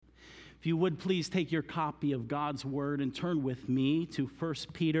If you would please take your copy of God's Word and turn with me to 1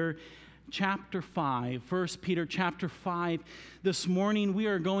 Peter chapter 5. 1 Peter chapter 5. This morning we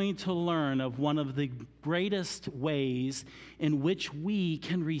are going to learn of one of the greatest ways in which we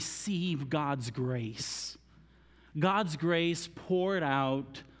can receive God's grace. God's grace poured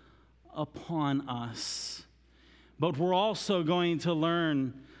out upon us. But we're also going to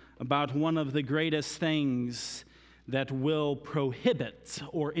learn about one of the greatest things that will prohibit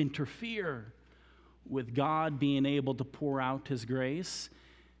or interfere with God being able to pour out his grace,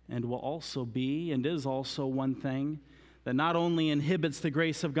 and will also be and is also one thing that not only inhibits the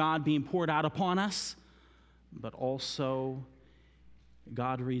grace of God being poured out upon us, but also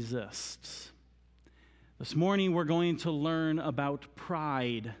God resists. This morning we're going to learn about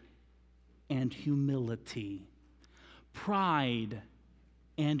pride and humility. Pride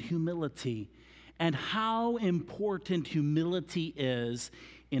and humility, and how important humility is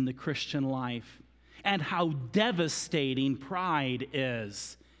in the Christian life, and how devastating pride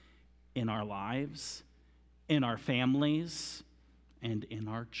is in our lives, in our families, and in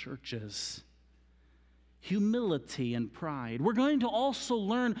our churches. Humility and pride. We're going to also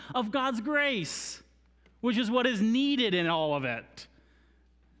learn of God's grace, which is what is needed in all of it.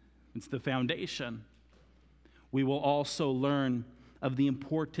 It's the foundation. We will also learn of the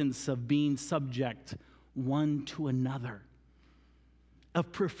importance of being subject one to another,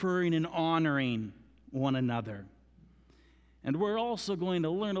 of preferring and honoring one another. And we're also going to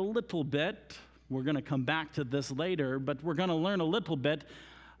learn a little bit, we're going to come back to this later, but we're going to learn a little bit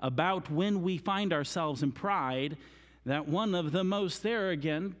about when we find ourselves in pride, that one of the most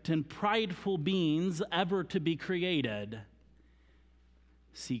arrogant and prideful beings ever to be created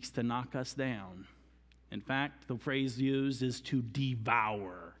seeks to knock us down. In fact, the phrase used is to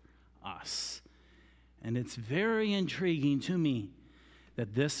devour us. And it's very intriguing to me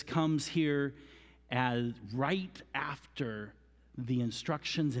that this comes here as right after the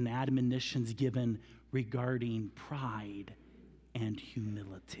instructions and admonitions given regarding pride and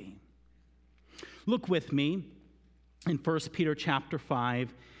humility. Look with me in 1 Peter chapter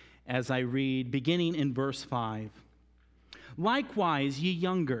 5 as I read, beginning in verse 5. Likewise, ye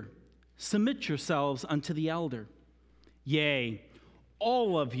younger, submit yourselves unto the elder. Yea,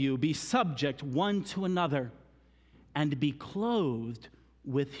 all of you be subject one to another, and be clothed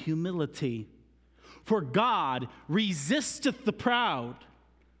with humility. For God resisteth the proud,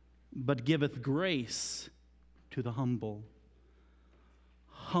 but giveth grace to the humble.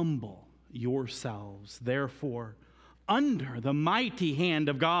 Humble yourselves, therefore, under the mighty hand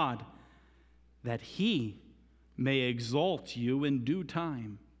of God, that he may exalt you in due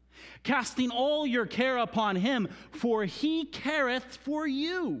time, casting all your care upon him, for he careth for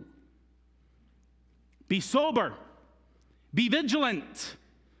you. Be sober, be vigilant,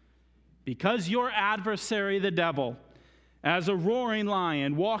 because your adversary the devil, as a roaring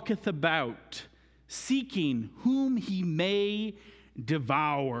lion, walketh about, seeking whom he may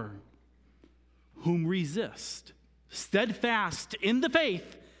devour. Whom resist, steadfast in the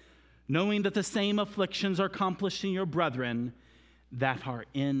faith, knowing that the same afflictions are accomplished in your brethren that are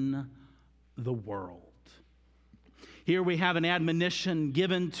in the world. Here we have an admonition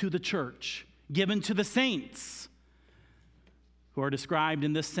given to the church, given to the saints, who are described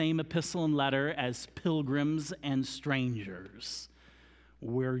in this same epistle and letter as pilgrims and strangers.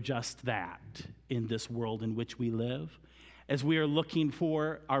 We're just that in this world in which we live, as we are looking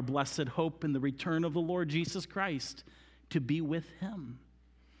for our blessed hope in the return of the Lord Jesus Christ to be with him.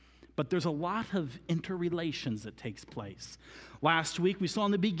 But there's a lot of interrelations that takes place. Last week, we saw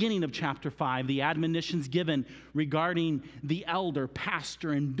in the beginning of chapter 5 the admonitions given regarding the elder,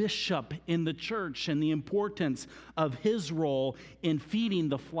 pastor, and bishop in the church and the importance of his role in feeding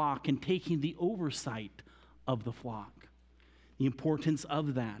the flock and taking the oversight of the flock. The importance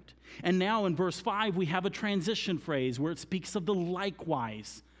of that. And now in verse 5, we have a transition phrase where it speaks of the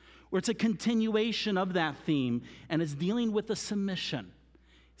likewise, where it's a continuation of that theme, and it's dealing with the submission.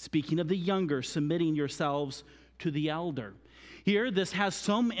 Speaking of the younger, submitting yourselves to the elder. Here, this has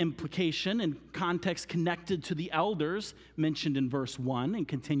some implication and context connected to the elders mentioned in verse 1 and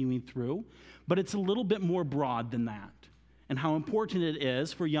continuing through, but it's a little bit more broad than that, and how important it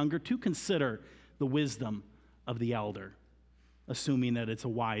is for younger to consider the wisdom of the elder, assuming that it's a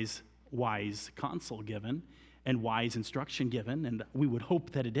wise counsel given and wise instruction given, and we would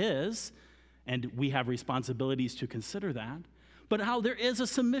hope that it is, and we have responsibilities to consider that. But how there is a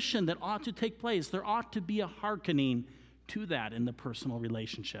submission that ought to take place. There ought to be a hearkening to that in the personal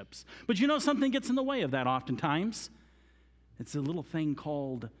relationships. But you know, something gets in the way of that oftentimes. It's a little thing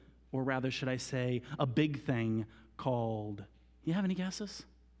called, or rather should I say, a big thing called, you have any guesses?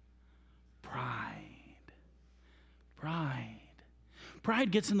 Pride. Pride.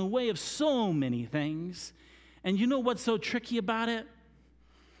 Pride gets in the way of so many things. And you know what's so tricky about it?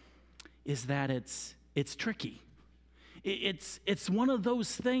 Is that it's tricky. It's one of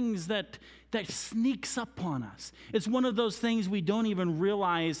those things that sneaks up on us. It's one of those things we don't even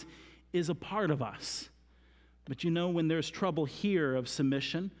realize is a part of us. But you know, when there's trouble here of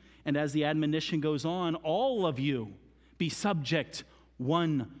submission, and as the admonition goes on, all of you be subject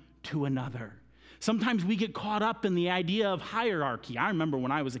one to another. Sometimes we get caught up in the idea of hierarchy. I remember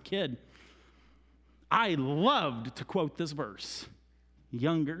when I was a kid, I loved to quote this verse.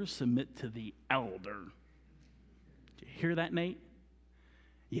 Younger submit to the elder. Did you hear that, Nate?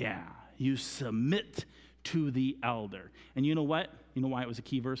 Yeah, you submit to the elder. And you know what? You know why it was a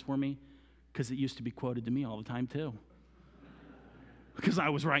key verse for me? Because it used to be quoted to me all the time too. Because I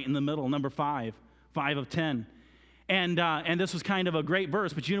was right in the middle, number 5 of 10. And this was kind of a great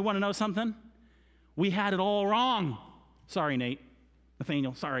verse, but you want to know something? We had it all wrong. Sorry,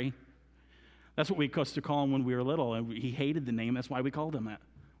 Nathaniel, sorry. That's what we used to call him when we were little, and he hated the name. That's why we called him that.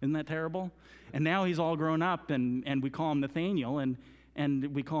 Isn't that terrible? And now he's all grown up, and we call him Nathaniel,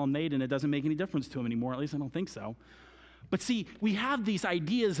 and we call him Nate, and it doesn't make any difference to him anymore. At least I don't think so. But see, we have these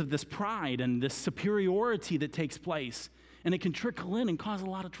ideas of this pride and this superiority that takes place, and it can trickle in and cause a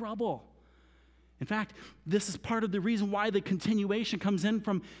lot of trouble. In fact, this is part of the reason why the continuation comes in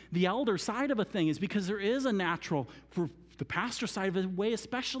from the elder side of a thing, is because there is a natural, for the pastor side of a way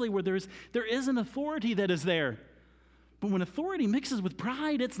especially, where there is an authority that is there. But when authority mixes with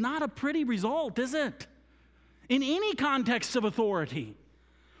pride, it's not a pretty result, is it? In any context of authority.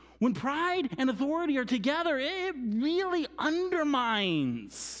 When pride and authority are together, it really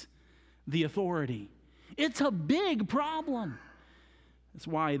undermines the authority. It's a big problem. That's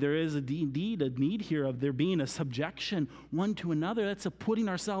why there is indeed a need here of there being a subjection one to another. That's a putting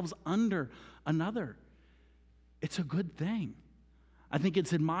ourselves under another. It's a good thing. I think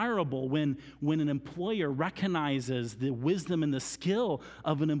it's admirable when an employer recognizes the wisdom and the skill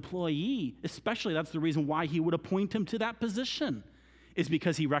of an employee. Especially, that's the reason why he would appoint him to that position, is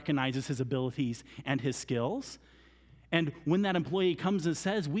because he recognizes his abilities and his skills. And when that employee comes and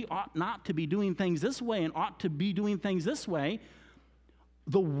says, we ought not to be doing things this way and ought to be doing things this way,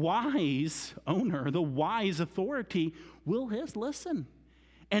 the wise owner, the wise authority will listen.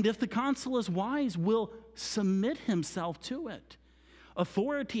 And if the consul is wise, will submit himself to it.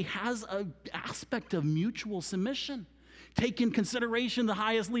 Authority has an aspect of mutual submission. Take in consideration the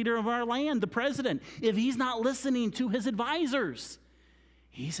highest leader of our land, the president. If he's not listening to his advisors,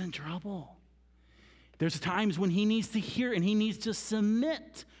 he's in trouble. There's times when he needs to hear and he needs to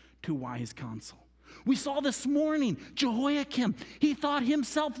submit to wise counsel. We saw this morning, Jehoiakim, he thought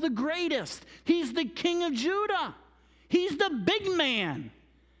himself the greatest. He's the king of Judah. He's the big man.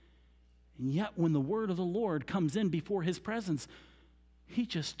 And yet when the word of the Lord comes in before his presence, he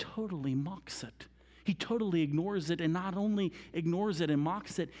just totally mocks it. He totally ignores it, and not only ignores it and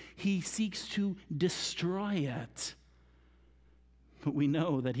mocks it, he seeks to destroy it. But we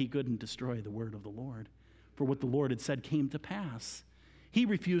know that he couldn't destroy the word of the Lord, for what the Lord had said came to pass. He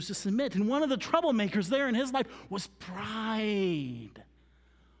refused to submit. And one of the troublemakers there in his life was pride.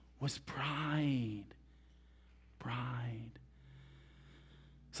 Pride.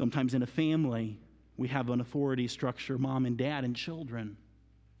 Sometimes in a family, we have an authority structure, mom and dad and children.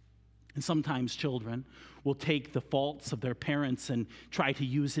 And sometimes children will take the faults of their parents and try to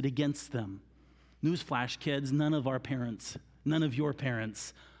use it against them. Newsflash, kids, none of your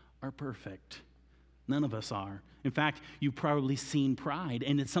parents are perfect. None of us are. In fact, you've probably seen pride,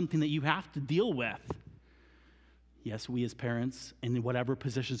 and it's something that you have to deal with. Yes, we as parents, in whatever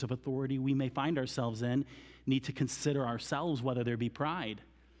positions of authority we may find ourselves in, need to consider ourselves whether there be pride.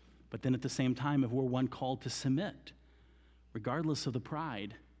 But then at the same time, if we're one called to submit, regardless of the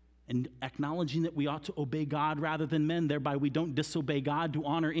pride, and acknowledging that we ought to obey God rather than men, thereby we don't disobey God to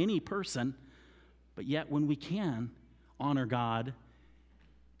honor any person, but yet when we can honor God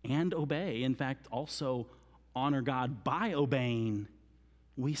and obey, in fact, also honor God by obeying,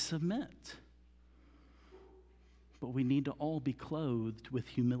 we submit. But we need to all be clothed with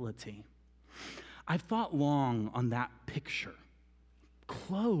humility. I've thought long on that picture,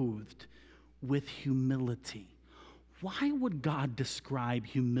 clothed with humility. Why would God describe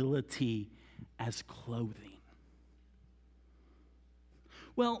humility as clothing?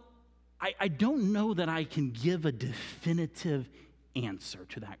 Well, I don't know that I can give a definitive answer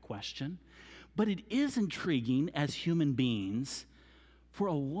to that question, but it is intriguing as human beings. For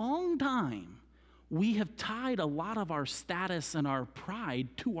a long time, we have tied a lot of our status and our pride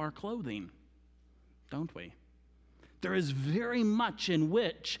to our clothing, don't we? There is very much in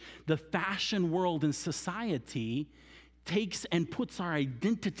which the fashion world and society takes and puts our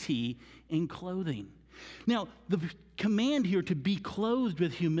identity in clothing. Now, the command here to be clothed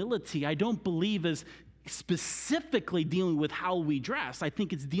with humility, I don't believe is specifically dealing with how we dress. I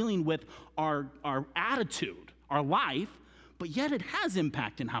think it's dealing with our attitude, our life, but yet it has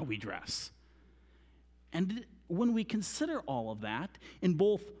impact in how we dress. And when we consider all of that in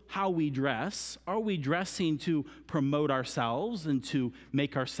both how we dress, are we dressing to promote ourselves and to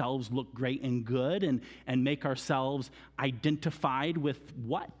make ourselves look great and good and make ourselves identified with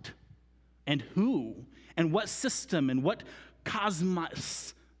what and who and what system and what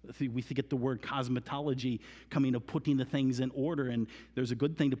cosmos? We get the word cosmetology coming of putting the things in order, and there's a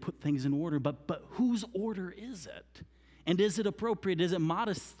good thing to put things in order, but whose order is it? And is it appropriate? Is it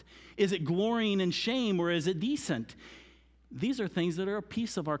modest? Is it glorying in shame, or is it decent? These are things that are a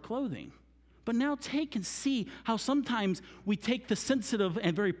piece of our clothing. But now take and see how sometimes we take the sensitive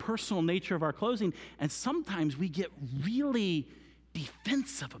and very personal nature of our clothing, and sometimes we get really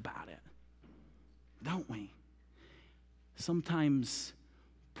defensive about it, don't we? Sometimes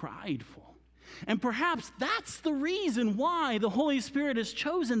prideful. And perhaps that's the reason why the Holy Spirit has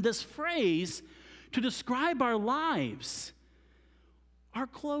chosen this phrase to describe our lives. Our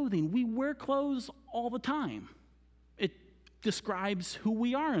clothing. We wear clothes all the time. It describes who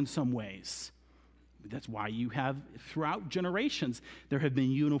we are in some ways. That's why you have, throughout generations, there have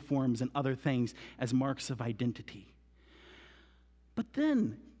been uniforms and other things as marks of identity. But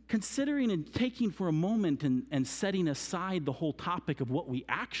then, considering and taking for a moment and setting aside the whole topic of what we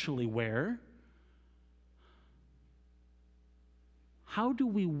actually wear, how do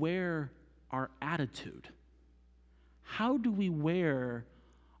we wear our attitude? How do we wear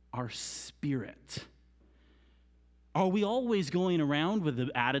our spirit? Are we always going around with the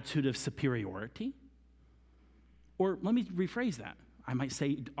attitude of superiority? Or let me rephrase that. I might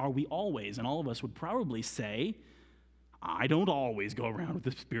say, are we always? And all of us would probably say, I don't always go around with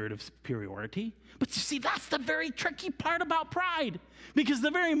the spirit of superiority. But you see, that's the very tricky part about pride. Because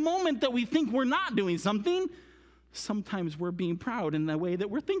the very moment that we think we're not doing something, sometimes we're being proud in the way that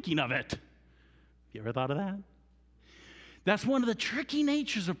we're thinking of it. You ever thought of that? That's one of the tricky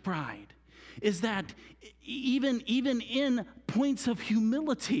natures of pride, is that even in points of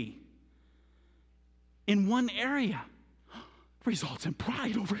humility, in one area, results in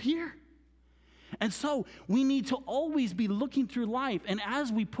pride over here. And so we need to always be looking through life, and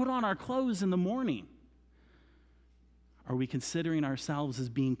as we put on our clothes in the morning, are we considering ourselves as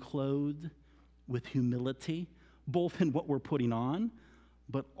being clothed with humility, both in what we're putting on,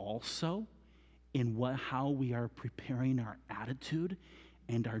 but also in how we are preparing our attitude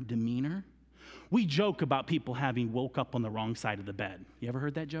and our demeanor? We joke about people having woke up on the wrong side of the bed. You ever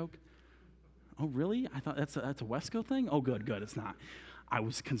heard that joke? Oh, really? I thought that's a Wesco thing? Oh, good, it's not. I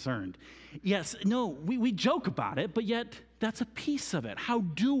was concerned. Yes, no, we joke about it, but yet that's a piece of it. How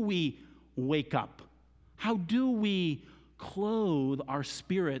do we wake up? How do we clothe our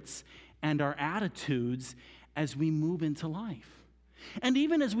spirits and our attitudes as we move into life? And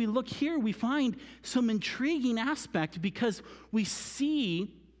even as we look here, we find some intriguing aspect, because we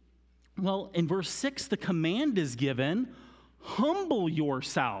see, well, in verse 6, the command is given, humble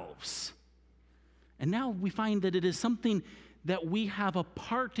yourselves. And now we find that it is something that we have a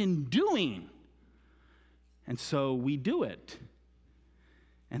part in doing. And so we do it.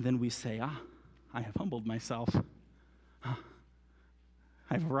 And then we say, I have humbled myself.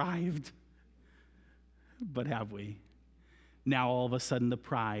 I've arrived. But have we? Now all of a sudden the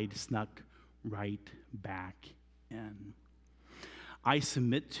pride snuck right back in. I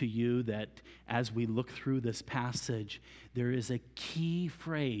submit to you that as we look through this passage, there is a key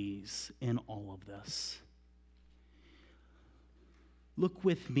phrase in all of this. Look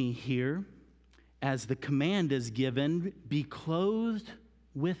with me here as the command is given, be clothed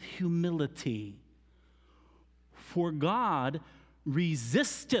with humility. For God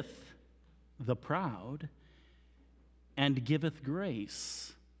resisteth the proud and giveth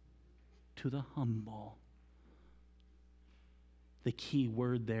grace to the humble. The key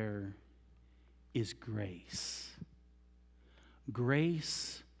word there is grace.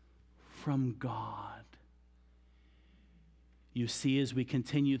 Grace from God. You see, as we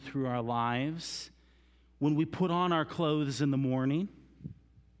continue through our lives, when we put on our clothes in the morning,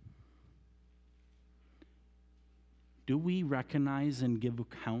 do we recognize and give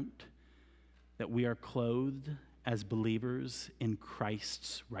account that we are clothed as believers in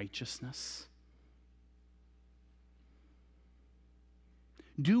Christ's righteousness?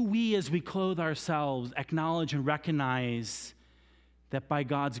 Do we, as we clothe ourselves, acknowledge and recognize that by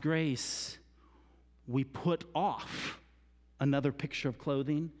God's grace, we put off, another picture of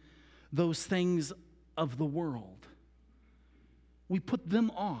clothing, those things of the world. We put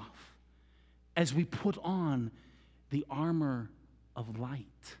them off as we put on the armor of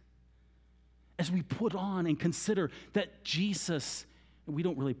light. As we put on and consider that Jesus, we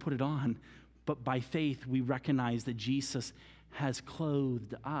don't really put it on, but by faith we recognize that Jesus has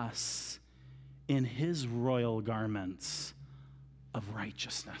clothed us in his royal garments of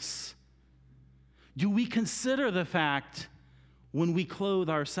righteousness. Do we consider the fact when we clothe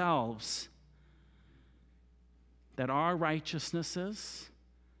ourselves that our righteousnesses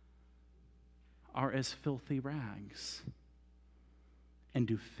are as filthy rags and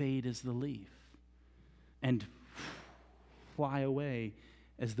do fade as the leaf and fly away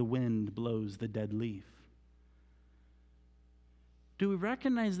as the wind blows the dead leaf? Do we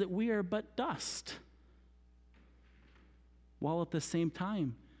recognize that we are but dust? While at the same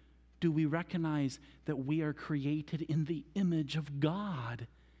time, do we recognize that we are created in the image of God,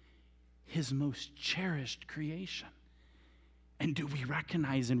 his most cherished creation? And do we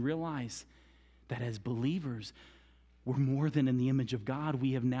recognize and realize that as believers, we're more than in the image of God?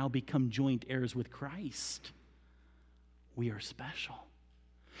 We have now become joint heirs with Christ. We are special.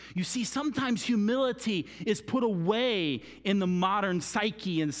 You see, sometimes humility is put away in the modern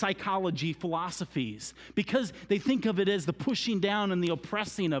psyche and psychology philosophies because they think of it as the pushing down and the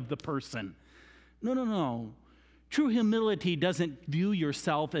oppressing of the person. No. True humility doesn't view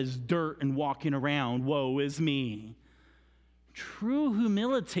yourself as dirt and walking around, woe is me. True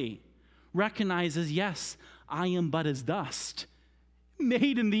humility recognizes, yes, I am but as dust,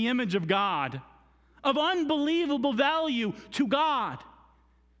 made in the image of God, of unbelievable value to God.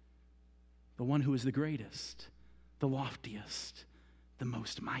 The one who is the greatest, the loftiest, the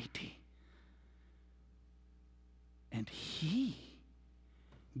most mighty. And he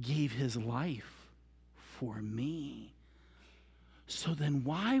gave his life for me. So then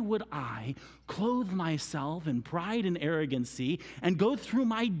why would I clothe myself in pride and arrogancy and go through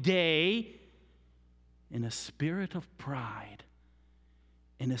my day in a spirit of pride,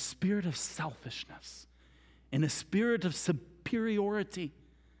 in a spirit of selfishness, in a spirit of superiority?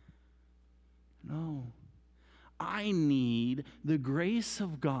 No, I need the grace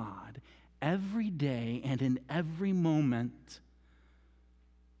of God every day and in every moment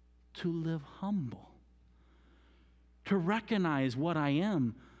to live humble, to recognize what I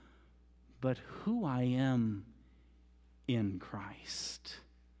am, but who I am in Christ.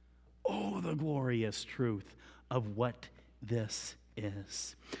 Oh, the glorious truth of what this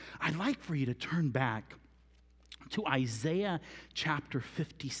is. I'd like for you to turn back to Isaiah chapter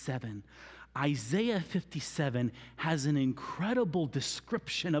 57. Isaiah 57 has an incredible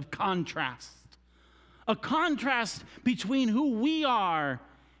description of contrast. A contrast between who we are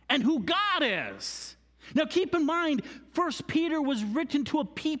and who God is. Now keep in mind, 1 Peter was written to a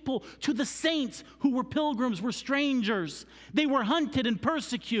people, to the saints who were pilgrims, were strangers. They were hunted and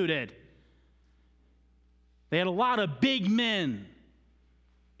persecuted. They had a lot of big men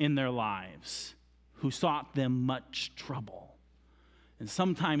in their lives who sought them much trouble. And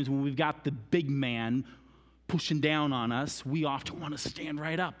sometimes when we've got the big man pushing down on us, we often want to stand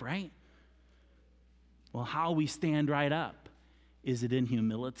right up, right? Well, how we stand right up? Is it in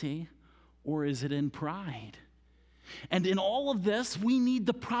humility or is it in pride? And in all of this, we need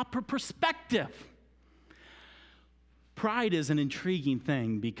the proper perspective. Pride is an intriguing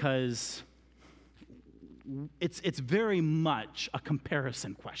thing because it's very much a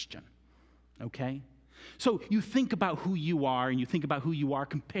comparison question, okay? So you think about who you are, and you think about who you are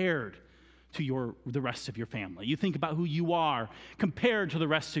compared to the rest of your family. You think about who you are compared to the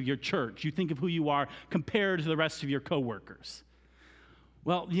rest of your church. You think of who you are compared to the rest of your coworkers.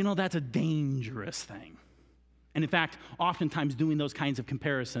 Well, that's a dangerous thing. And in fact, oftentimes doing those kinds of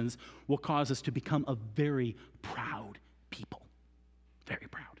comparisons will cause us to become a very proud people. Very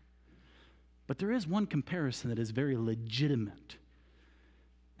proud. But there is one comparison that is very legitimate.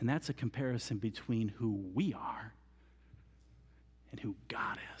 And that's a comparison between who we are and who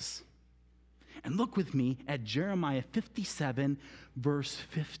God is. And look with me at Jeremiah 57, verse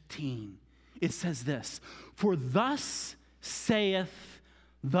 15. It says this, "For thus saith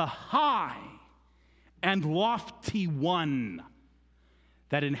the high and lofty one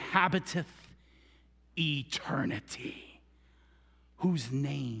that inhabiteth eternity, whose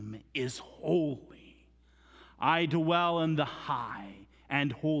name is holy. I dwell in the high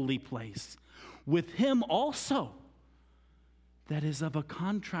and holy place, with him also that is of a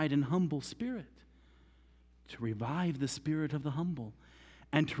contrite and humble spirit, to revive the spirit of the humble,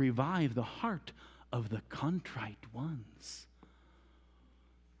 and to revive the heart of the contrite ones."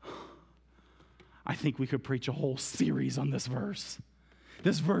 I think we could preach a whole series on this verse.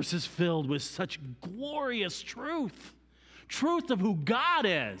 This verse is filled with such glorious truth. Truth of who God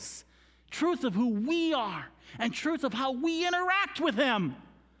is, truth of who we are, and truth of how we interact with him.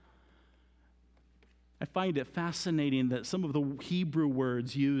 I find it fascinating that some of the Hebrew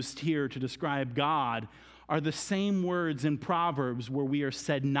words used here to describe God are the same words in Proverbs where we are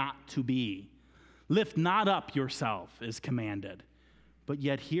said not to be. Lift not up yourself is commanded. But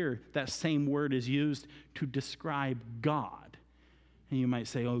yet here, that same word is used to describe God. And you might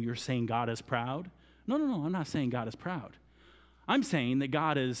say, oh, you're saying God is proud? No, I'm not saying God is proud. I'm saying that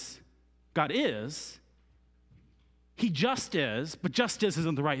God is, he just is, but just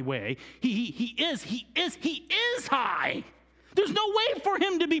isn't the right way. He is high. There's no way for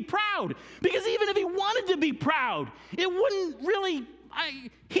him to be proud, because even if he wanted to be proud, it wouldn't really,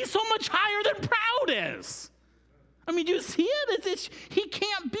 he's so much higher than proud is. I mean, do you see it? He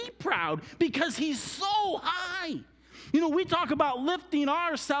can't be proud because he's so high. You know, we talk about lifting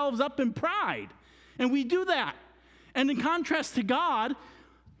ourselves up in pride, and we do that. And in contrast to God,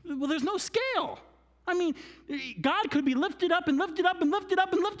 well, there's no scale. I mean, God could be lifted up and lifted up and lifted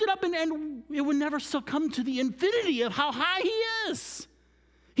up and lifted up, and it would never succumb to the infinity of how high he is.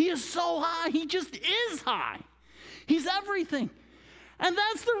 He is so high. He just is high. He's everything. And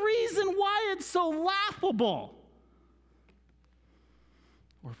that's the reason why it's so laughable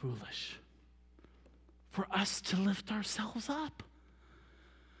or foolish for us to lift ourselves up.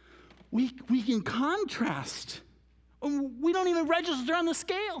 We can contrast. We don't even register on the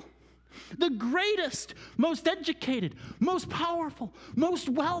scale. The greatest, most educated, most powerful, most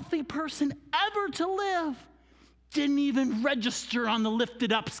wealthy person ever to live didn't even register on the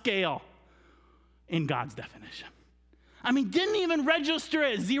lifted up scale in God's definition. I mean, didn't even register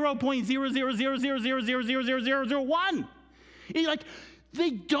at 0.00000000001.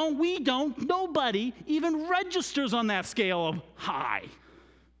 Nobody even registers on that scale of high.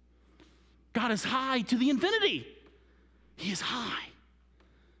 God is high to the infinity. He is high.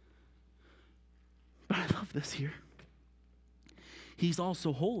 But I love this here. He's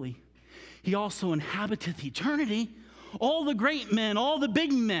also holy. He also inhabiteth eternity. All the great men, all the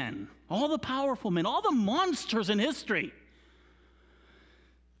big men, all the powerful men, all the monsters in history,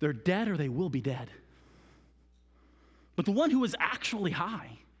 they're dead or they will be dead. But the one who is actually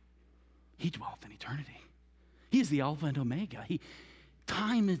high, he dwelleth in eternity. He is the Alpha and Omega.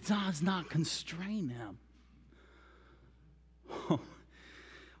 Time does not constrain him.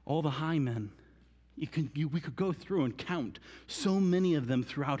 All the high men, we could go through and count so many of them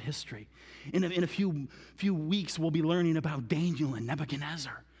throughout history. In a few weeks, we'll be learning about Daniel and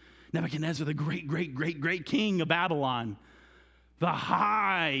Nebuchadnezzar. Nebuchadnezzar, the great king of Babylon. The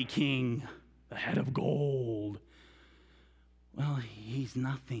high king, the head of gold. Well, he's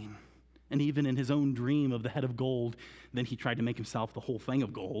nothing. And even in his own dream of the head of gold, then he tried to make himself the whole thing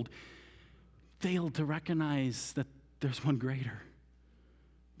of gold, failed to recognize that there's one greater.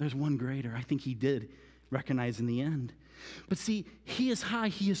 There's one greater. I think he did recognize in the end. But see, he is high,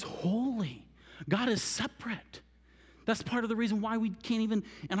 he is holy. God is separate. That's part of the reason why we can't even,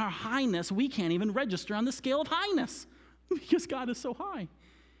 in our highness, we can't even register on the scale of highness. Because God is so high.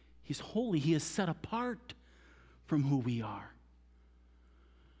 He's holy. He is set apart from who we are.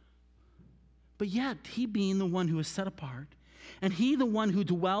 But yet, he being the one who is set apart, and he the one who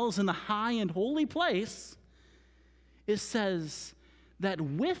dwells in the high and holy place, it says that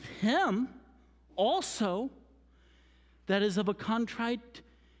with him also that is of a contrite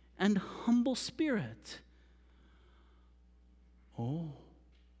and humble spirit. Oh,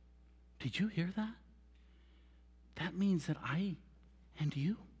 did you hear that? That means that I and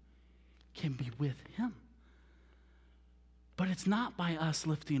you can be with him. But it's not by us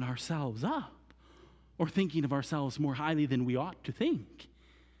lifting ourselves up or thinking of ourselves more highly than we ought to think.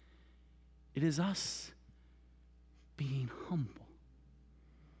 It is us being humble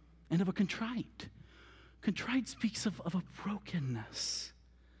and of a contrite. Contrite speaks of a brokenness,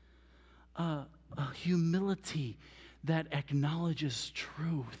 a humility that acknowledges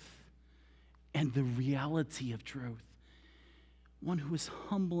truth and the reality of truth. One who is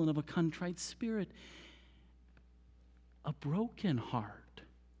humble and of a contrite spirit. A broken heart.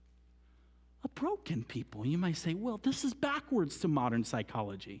 A broken people. You might say, well, this is backwards to modern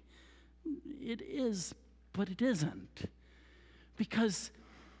psychology. It is, but it isn't. Because,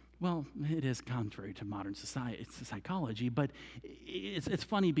 well, it is contrary to modern psychology, but it's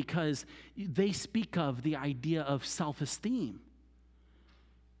funny because they speak of the idea of self-esteem.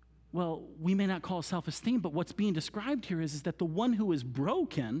 Well, we may not call it self-esteem, but what's being described here is that the one who is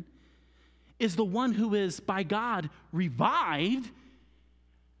broken is the one who is, by God, revived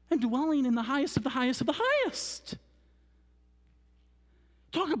and dwelling in the highest of the highest of the highest.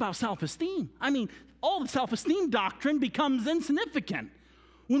 Talk about self-esteem. I mean, all the self-esteem doctrine becomes insignificant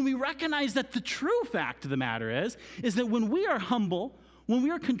when we recognize that the true fact of the matter is that when we are humble, when we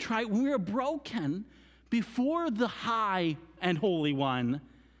are contrite, when we are broken before the high and holy one,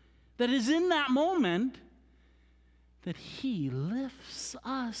 that is in that moment that he lifts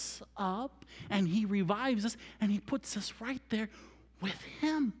us up and he revives us and he puts us right there with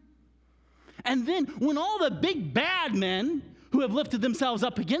him. And then when all the big bad men who have lifted themselves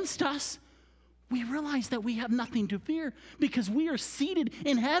up against us, we realize that we have nothing to fear because we are seated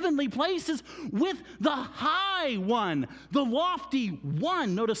in heavenly places with the high one, the lofty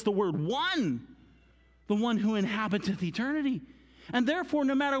one. Notice the word one, the one who inhabiteth eternity. And therefore,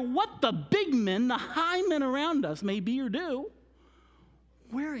 no matter what the big men, the high men around us may be or do,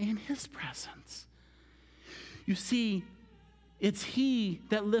 we're in his presence. You see, it's he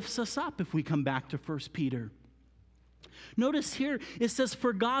that lifts us up if we come back to 1 Peter. Notice here, it says,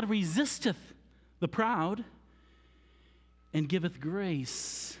 for God resisteth the proud and giveth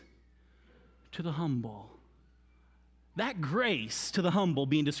grace to the humble. That grace to the humble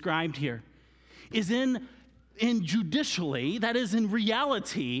being described here is in judicially, that is in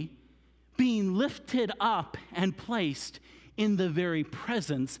reality, being lifted up and placed in the very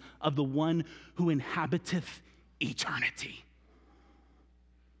presence of the one who inhabiteth eternity.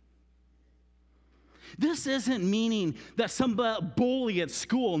 This isn't meaning that some bully at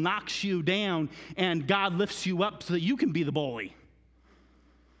school knocks you down and God lifts you up so that you can be the bully.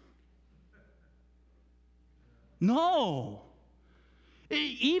 No.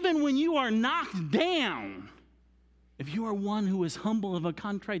 Even when you are knocked down, if you are one who is humble of a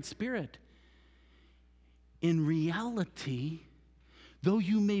contrite spirit, in reality, though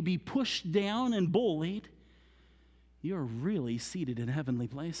you may be pushed down and bullied, you're really seated in heavenly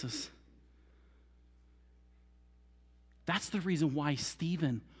places. That's the reason why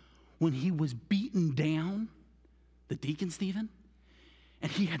Stephen, when he was beaten down, the deacon Stephen,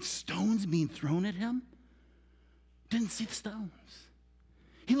 and he had stones being thrown at him, didn't see the stones.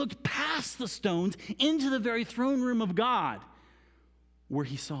 He looked past the stones into the very throne room of God where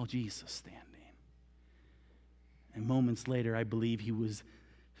he saw Jesus standing. And moments later, I believe he was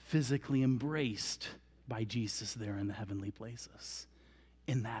physically embraced by Jesus there in the heavenly places,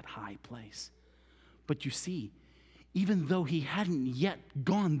 in that high place. But you see, even though he hadn't yet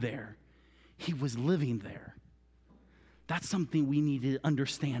gone there, he was living there. That's something we need to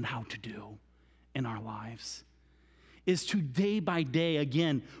understand how to do in our lives. Is to day by day,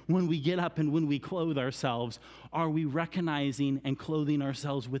 again, when we get up and when we clothe ourselves, are we recognizing and clothing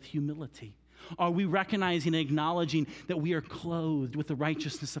ourselves with humility? Are we recognizing and acknowledging that we are clothed with the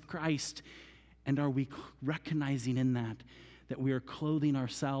righteousness of Christ? And are we recognizing in that we are clothing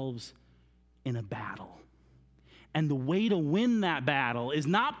ourselves in a battle? And the way to win that battle is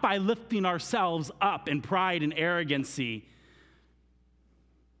not by lifting ourselves up in pride and arrogancy,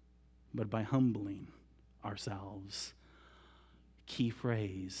 but by humbling ourselves. Key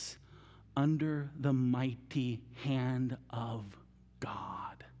phrase, under the mighty hand of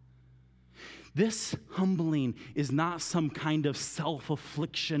God. This humbling is not some kind of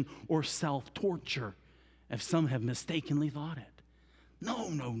self-affliction or self-torture, as some have mistakenly thought it. No.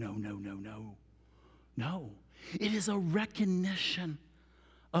 No. It is a recognition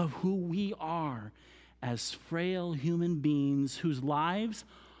of who we are as frail human beings whose lives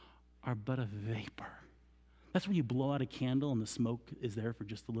are but a vapor. That's when you blow out a candle and the smoke is there for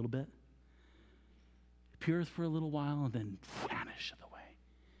just a little bit. It appears for a little while and then vanishes away.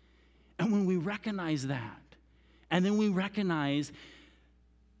 And when we recognize that, and then we recognize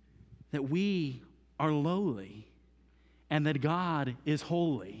that we are lowly, and that God is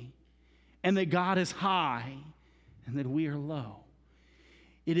holy, and that God is high, and that we are low.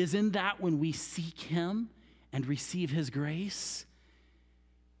 It is in that when we seek him and receive his grace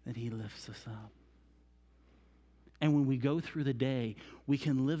that he lifts us up. And when we go through the day, we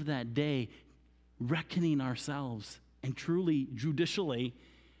can live that day reckoning ourselves and truly, judicially,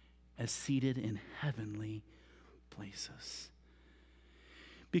 as seated in heavenly places.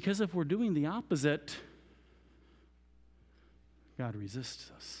 Because if we're doing the opposite, God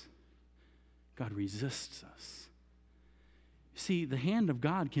resists us. God resists us. See, the hand of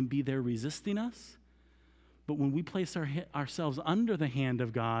God can be there resisting us, but when we place ourselves under the hand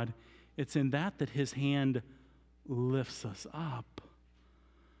of God, it's in that his hand lifts us up.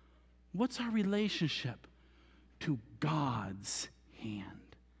 What's our relationship to God's hand?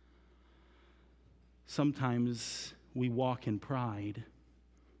 Sometimes we walk in pride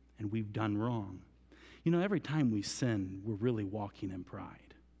and we've done wrong. You know, every time we sin, we're really walking in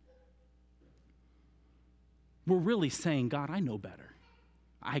pride. we're really saying, God, I know better.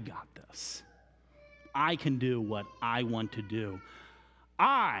 I got this. I can do what I want to do.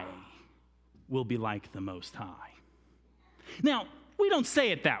 I will be like the Most High. Now, we don't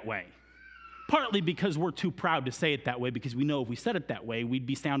say it that way, partly because we're too proud to say it that way, because we know if we said it that way, we'd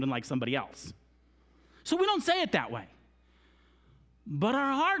be sounding like somebody else. So we don't say it that way. But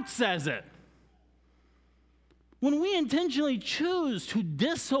our heart says it. When we intentionally choose to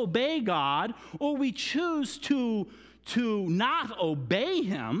disobey God, or we choose to not obey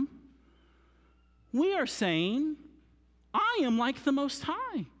him, we are saying, I am like the Most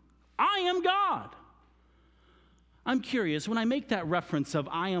High. I am God. I'm curious, when I make that reference of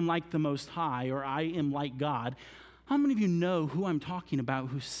I am like the Most High or I am like God, how many of you know who I'm talking about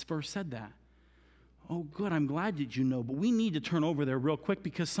who first said that? Oh, good, I'm glad that you know, but we need to turn over there real quick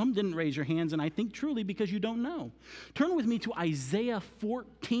because some didn't raise your hands, and I think truly because you don't know. Turn with me to Isaiah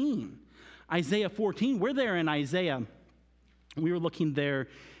 14. Isaiah 14, we're there in Isaiah. We were looking there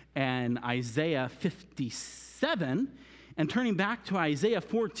in Isaiah 57, and turning back to Isaiah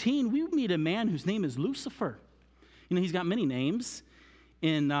 14, we meet a man whose name is Lucifer. You know, he's got many names.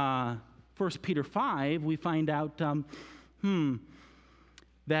 In 1 Peter 5, we find out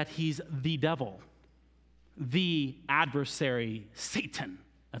that he's the devil, the adversary, Satan.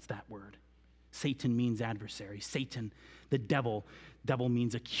 That's that word. Satan means adversary. Satan, the devil. Devil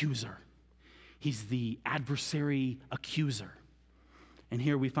means accuser. He's the adversary accuser. And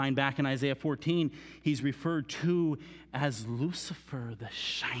here we find back in Isaiah 14, he's referred to as Lucifer, the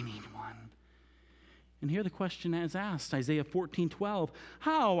shining one. And here the question is asked, Isaiah 14:12,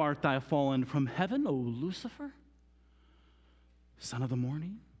 how art thou fallen from heaven, O Lucifer, son of the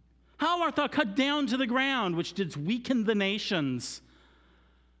morning? How art thou cut down to the ground, which didst weaken the nations?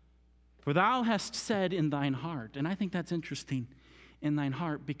 For thou hast said in thine heart, and I think that's interesting, in thine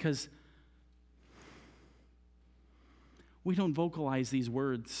heart, because we don't vocalize these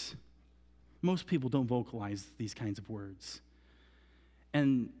words. Most people don't vocalize these kinds of words.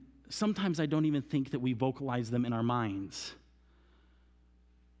 And sometimes I don't even think that we vocalize them in our minds.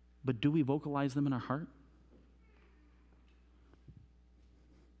 But do we vocalize them in our heart?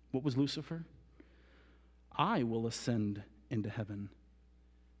 What was Lucifer? I will ascend into heaven.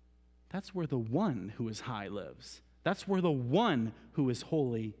 That's where the one who is high lives. That's where the one who is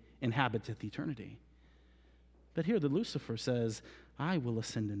holy inhabiteth eternity. But here the Lucifer says, I will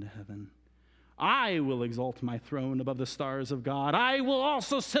ascend into heaven. I will exalt my throne above the stars of God. I will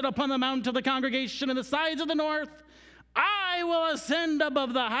also sit upon the mount of the congregation in the sides of the north. I will ascend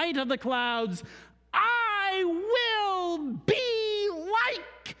above the height of the clouds. I will be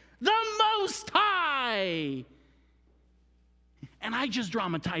like the Most High. And I just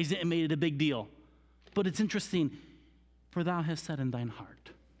dramatized it and made it a big deal. But it's interesting. For thou hast said in thine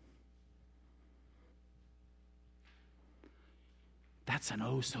heart. That's an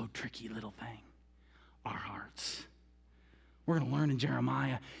oh so tricky little thing. Our hearts. We're going to learn in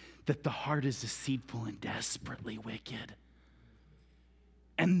Jeremiah that the heart is deceitful and desperately wicked.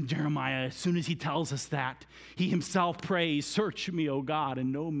 And Jeremiah, as soon as he tells us that, he himself prays, search me, O God,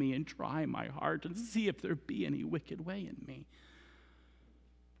 and know me, and try my heart, and see if there be any wicked way in me.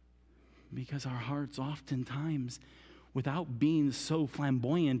 Because our hearts oftentimes, without being so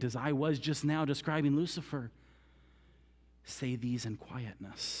flamboyant as I was just now describing Lucifer, say these in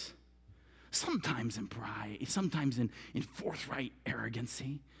quietness. Sometimes in pride, sometimes in forthright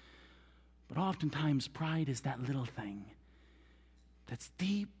arrogancy. But oftentimes pride is that little thing that's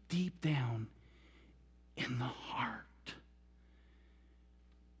deep, deep down in the heart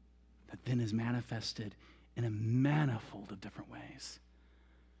that then is manifested in a manifold of different ways.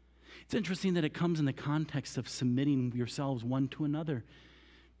 It's interesting that it comes in the context of submitting yourselves one to another,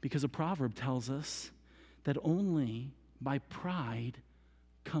 because a proverb tells us that only by pride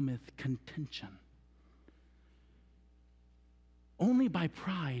cometh contention. Only by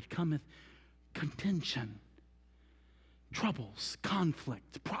pride cometh contention, troubles,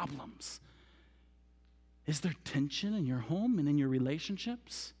 conflict, problems. Is there tension in your home and in your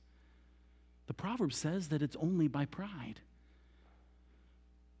relationships? The proverb says that it's only by pride.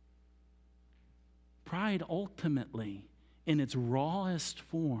 Pride ultimately, in its rawest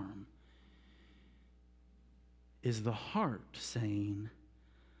form, is the heart saying,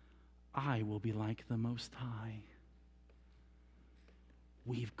 I will be like the Most High.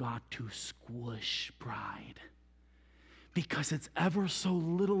 We've got to squish pride, because it's ever so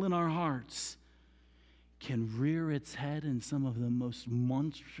little in our hearts can rear its head in some of the most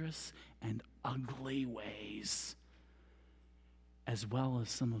monstrous and ugly ways, as well as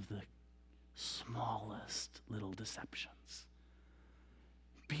some of the smallest little deceptions.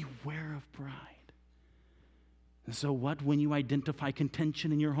 Beware of pride. And so what, when you identify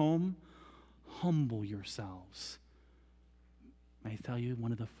contention in your home? Humble yourselves. May I tell you,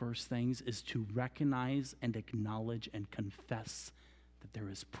 one of the first things is to recognize and acknowledge and confess that there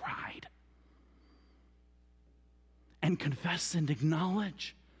is pride. And confess and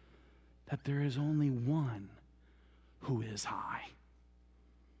acknowledge that there is only one who is high.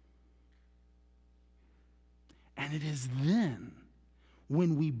 And it is then,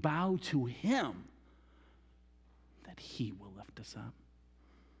 when we bow to him, that he will lift us up.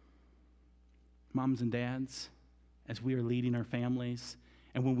 Moms and dads, as we are leading our families,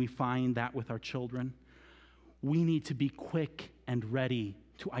 and when we find that with our children, we need to be quick and ready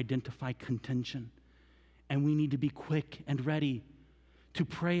to identify contention. And we need to be quick and ready to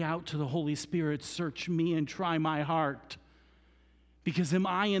pray out to the Holy Spirit, search me and try my heart. Because am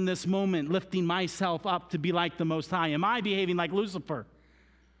I in this moment lifting myself up to be like the Most High? Am I behaving like Lucifer?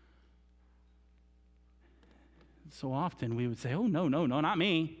 So often we would say, oh, no, not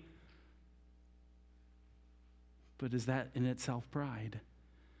me. But is that in itself pride?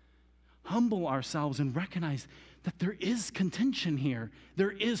 Humble ourselves and recognize that there is contention here.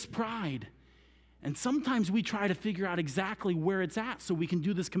 There is pride. And sometimes we try to figure out exactly where it's at so we can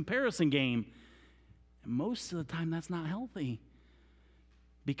do this comparison game. And most of the time that's not healthy,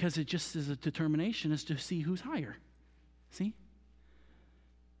 because it just is a determination as to see who's higher. See?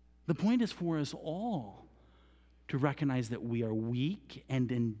 The point is for us all to recognize that we are weak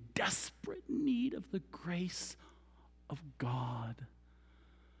and in desperate need of the grace of God,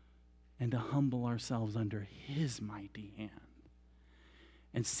 and to humble ourselves under his mighty hand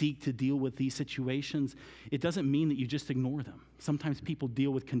and seek to deal with these situations. It doesn't mean that you just ignore them. Sometimes people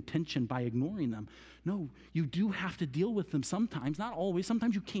deal with contention by ignoring them. No, you do have to deal with them sometimes, not always.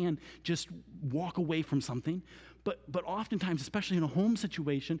 Sometimes you can just walk away from something, but oftentimes, especially in a home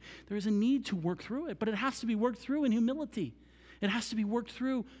situation, there is a need to work through it, but it has to be worked through in humility. It has to be worked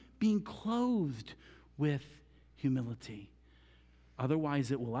through being clothed with humility. Otherwise,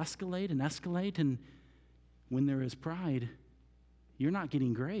 it will escalate, and when there is pride, you're not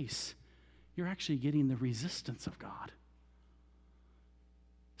getting grace. You're actually getting the resistance of God.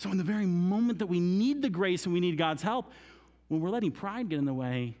 So in the very moment that we need the grace and we need God's help, when we're letting pride get in the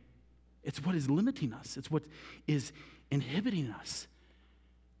way, it's what is limiting us. It's what is inhibiting us.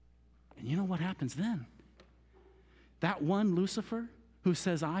 And you know what happens then? That one Lucifer who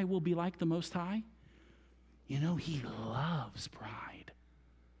says, I will be like the Most High, you know, he loves pride.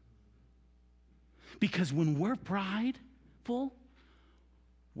 Because when we're prideful,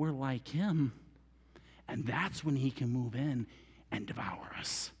 we're like him. And that's when he can move in and devour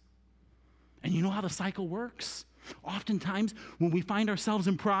us. And you know how the cycle works? Oftentimes, when we find ourselves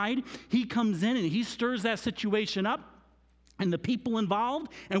in pride, he comes in and he stirs that situation up and the people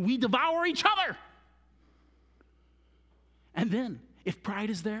involved, and we devour each other. And then, if pride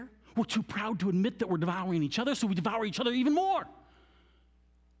is there, we're too proud to admit that we're devouring each other, so we devour each other even more.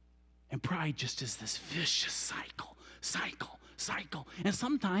 And pride just is this vicious cycle. And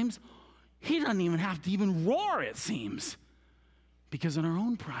sometimes he doesn't even have to even roar, it seems. Because in our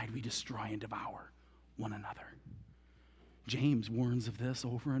own pride, we destroy and devour one another. James warns of this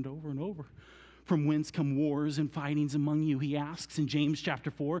over and over and over. From whence come wars and fightings among you, he asks in James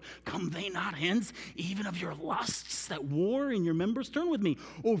chapter 4. Come they not hence, even of your lusts that war in your members? Turn with me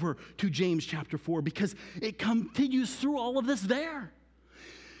over to James chapter 4, because it continues through all of this there.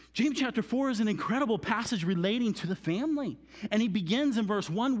 James chapter 4 is an incredible passage relating to the family. And he begins in verse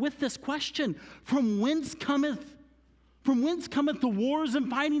 1 with this question: From whence cometh the wars and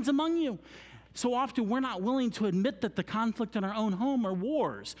fightings among you? So often we're not willing to admit that the conflict in our own home are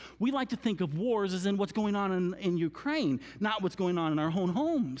wars. We like to think of wars as in what's going on in Ukraine, not what's going on in our own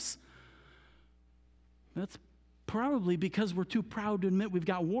homes. That's probably because we're too proud to admit we've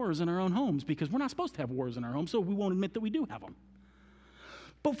got wars in our own homes, because we're not supposed to have wars in our homes, so we won't admit that we do have them.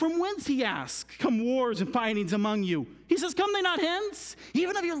 But from whence, he asks, come wars and fightings among you? He says, come they not hence,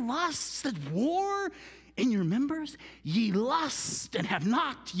 even of your lusts that war in your members? Ye lust and have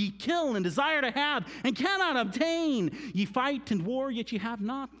not, ye kill and desire to have and cannot obtain. Ye fight and war, yet ye have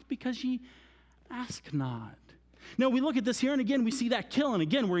not, because ye ask not. Now we look at this here, and again we see that kill, and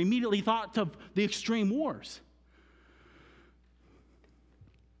again we're immediately thought of the extreme wars.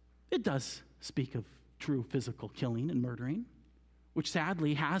 It does speak of true physical killing and murdering, which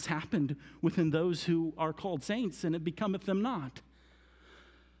sadly has happened within those who are called saints, and it becometh them not.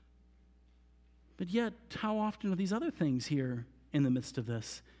 But yet, how often are these other things here in the midst of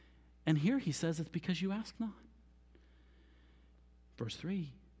this? And here he says it's because you ask not. Verse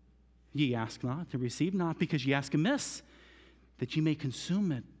 3, ye ask not and receive not, because ye ask amiss, that ye may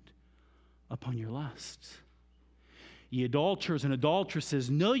consume it upon your lusts. Ye adulterers and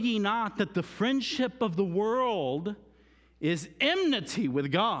adulteresses, know ye not that the friendship of the world is enmity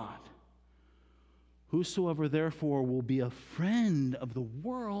with God? Whosoever therefore will be a friend of the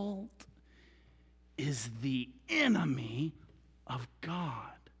world is the enemy of God.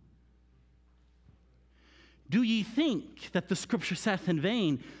 Do ye think that the scripture saith in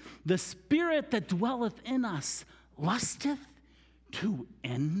vain, the spirit that dwelleth in us lusteth to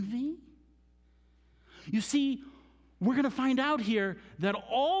envy? You see, we're going to find out here that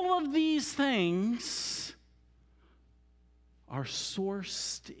all of these things are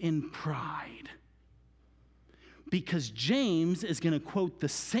sourced in pride. Because James is going to quote the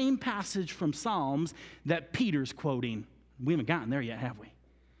same passage from Psalms that Peter's quoting. We haven't gotten there yet, have we?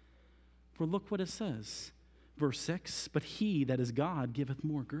 For look what it says. Verse 6, but he that is God giveth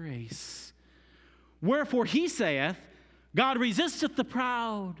more grace. Wherefore he saith, God resisteth the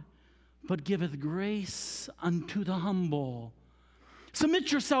proud, but giveth grace unto the humble.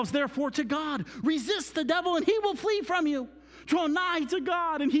 Submit yourselves therefore to God. Resist the devil, and he will flee from you. Draw nigh to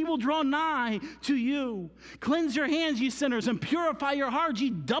God, and he will draw nigh to you. Cleanse your hands, ye sinners, and purify your hearts, ye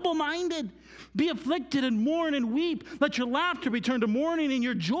double-minded. Be afflicted and mourn and weep. Let your laughter be turned to mourning and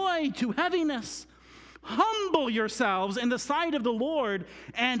your joy to heaviness. Humble yourselves in the sight of the Lord,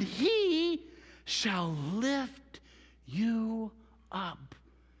 and he shall lift you up.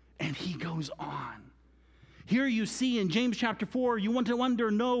 And he goes on. Here you see in James chapter 4, you want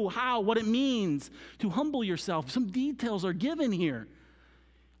to know what it means to humble yourself. Some details are given here.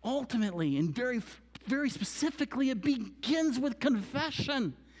 Ultimately, and very, very specifically, it begins with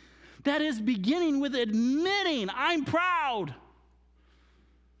confession. That is, beginning with admitting, I'm proud.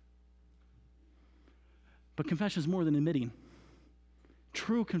 But confession is more than admitting.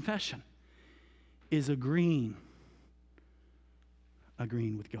 True confession is agreeing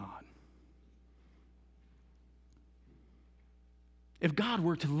with God. If God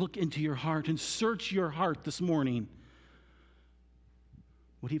were to look into your heart and search your heart this morning,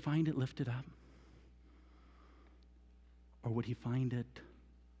 would he find it lifted up? Or would he find it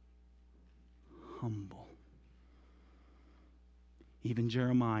humble? Even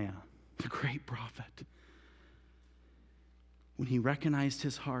Jeremiah, the great prophet, when he recognized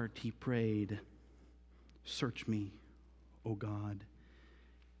his heart, he prayed, search me, O God,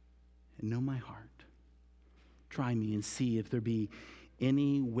 and know my heart. Try me and see if there be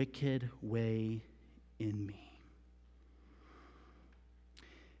any wicked way in me.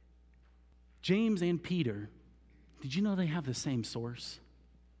 James and Peter, did you know they have the same source?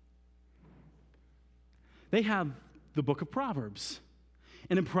 They have the book of Proverbs.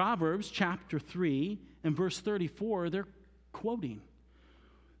 And in Proverbs chapter 3 and verse 34, they're quoting.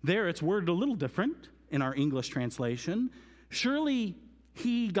 There it's worded a little different in our English translation. Surely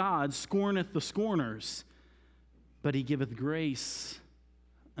he, God, scorneth the scorners, but he giveth grace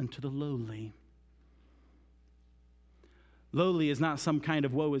unto the lowly. Lowly is not some kind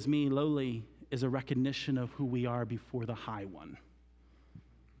of woe is me. Lowly is a recognition of who we are before the high one.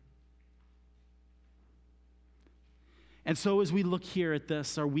 And so as we look here at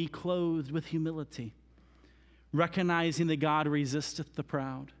this, are we clothed with humility, recognizing that God resisteth the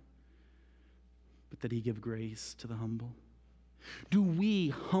proud, but that he give grace to the humble? Do we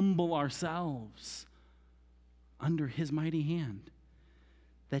humble ourselves under his mighty hand,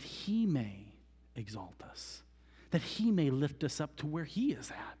 that he may exalt us, that he may lift us up to where he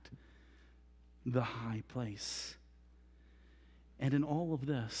is at, the high place? And in all of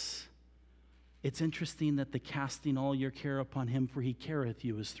this, it's interesting that the casting all your care upon him, for he careth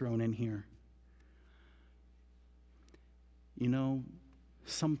you, is thrown in here. You know,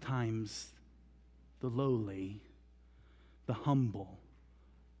 sometimes the lowly, the humble,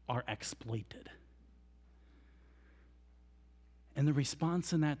 are exploited. And the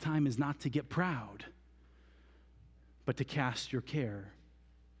response in that time is not to get proud, but to cast your care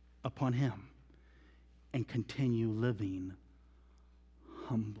upon him and continue living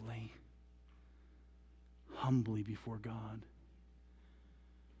humbly before God.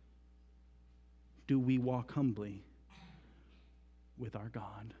 Do we walk humbly with our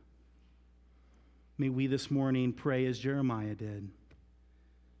God? May we this morning pray as Jeremiah did.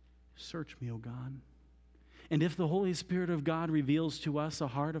 Search me, O God. And if the Holy Spirit of God reveals to us a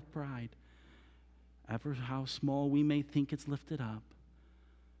heart of pride, ever how small we may think it's lifted up,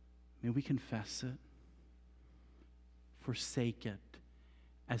 may we confess it, forsake it,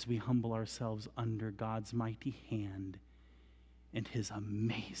 as we humble ourselves under God's mighty hand and his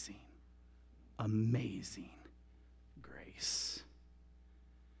amazing, amazing grace.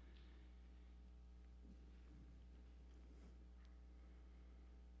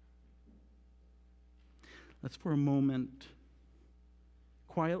 Let's for a moment,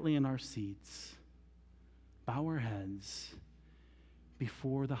 quietly in our seats, bow our heads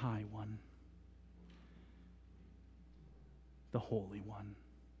before the High One, the Holy One,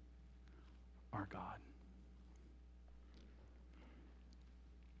 our God.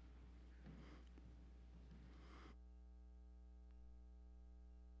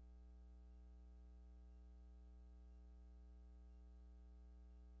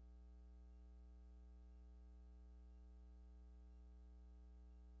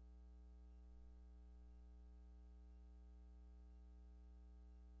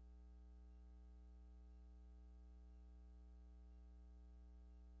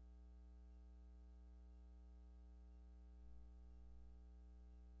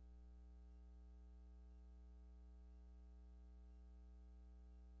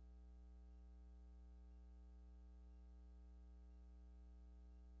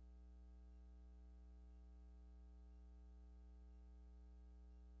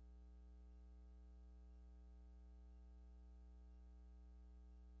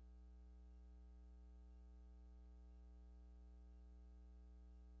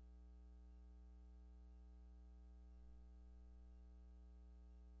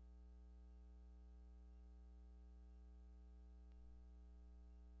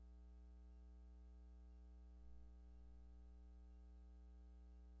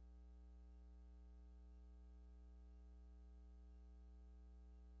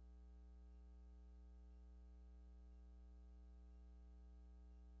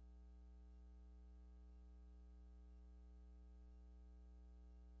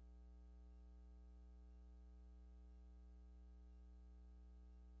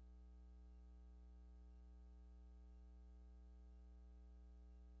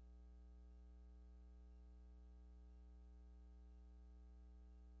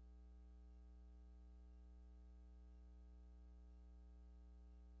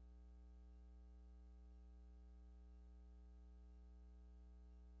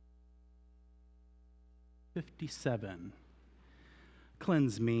 '57.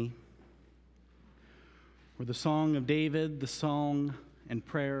 Cleanse me. Or the song of David, the song and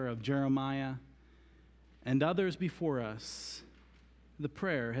prayer of Jeremiah, and others before us, the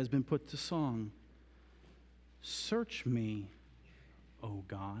prayer has been put to song. Search me, O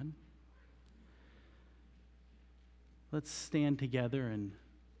God. Let's stand together and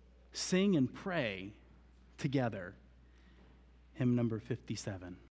sing and pray together. Hymn number 57.